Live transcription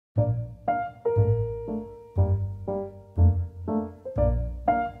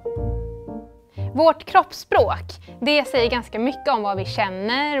Vårt kroppsspråk, det säger ganska mycket om vad vi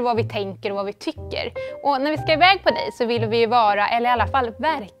känner, vad vi tänker och vad vi tycker. Och när vi ska iväg på dig så vill vi ju vara, eller i alla fall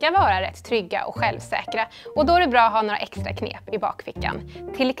verka vara, rätt trygga och självsäkra. Och då är det bra att ha några extra knep i bakfickan.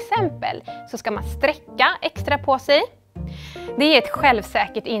 Till exempel så ska man sträcka extra på sig. Det ger ett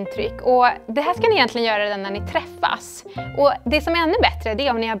självsäkert intryck och det här ska ni egentligen göra redan när ni träffas. Och det som är ännu bättre, det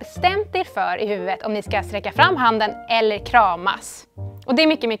är om ni har bestämt er för i huvudet om ni ska sträcka fram handen eller kramas. Och det är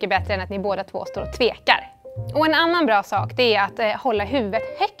mycket, mycket bättre än att ni båda två står och tvekar. Och en annan bra sak, det är att hålla huvudet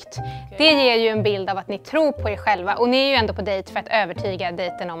högt. Det ger ju en bild av att ni tror på er själva och ni är ju ändå på dejt för att övertyga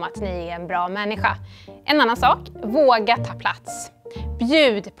dejten om att ni är en bra människa. En annan sak, våga ta plats.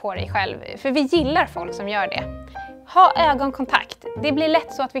 Bjud på dig själv, för vi gillar folk som gör det. Ha ögonkontakt. Det blir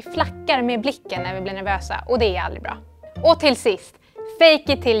lätt så att vi flackar med blicken när vi blir nervösa och det är aldrig bra. Och till sist,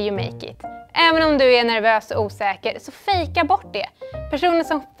 fake it till you make it. Även om du är nervös och osäker, så fejka bort det. Personer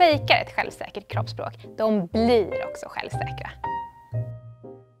som fejkar ett självsäkert kroppsspråk, de blir också självsäkra.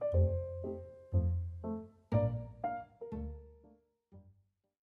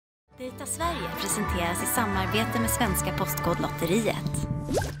 Dejta Sverige presenteras i samarbete med svenska Postkodlotteriet.